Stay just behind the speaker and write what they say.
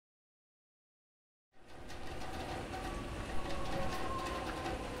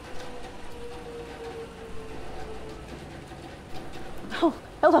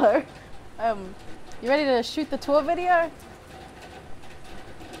hello. You ready to shoot the tour video?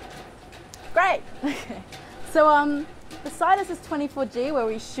 Great. Okay. So beside us is 24G, where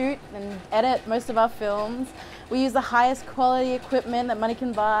we shoot and edit most of our films. We use the highest quality equipment that money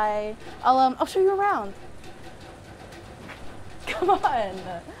can buy. I'll show you around. Come on.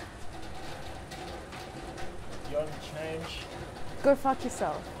 You want to change? Go fuck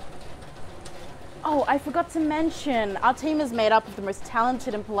yourself. Oh, I forgot to mention, our team is made up of the most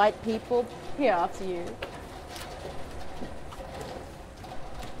talented and polite people. Here, after you.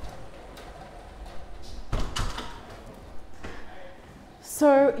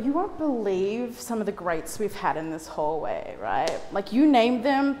 So you won't believe some of the greats we've had in this hallway, right? Like, you name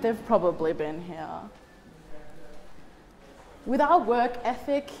them, they've probably been here. With our work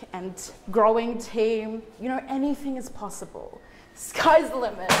ethic and growing team, you know, anything is possible. Sky's the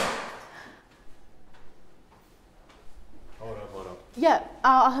limit. Hold up. Yeah,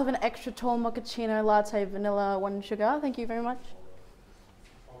 I'll have an extra tall mochaccino latte, vanilla, 1 sugar. Thank you very much.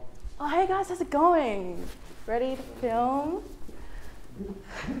 Oh, hey guys, how's it going? Ready to film?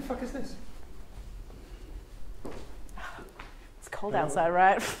 What the fuck is this? It's cold outside,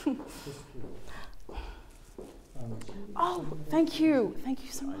 right? Oh, thank you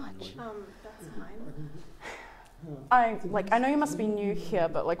so much. That's fine. I know you must be new here,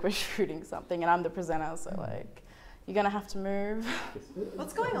 but like, we're shooting something and I'm the presenter, so like, you're gonna have to move.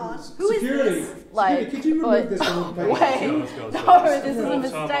 What's going on? Who is Security. this? Like, Could you remove this from the page? wait, no, this is a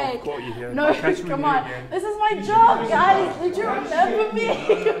mistake. No, come on, this is my job, guys. Did you remember me?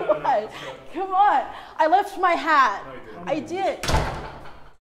 Come on, I left my hat. I did.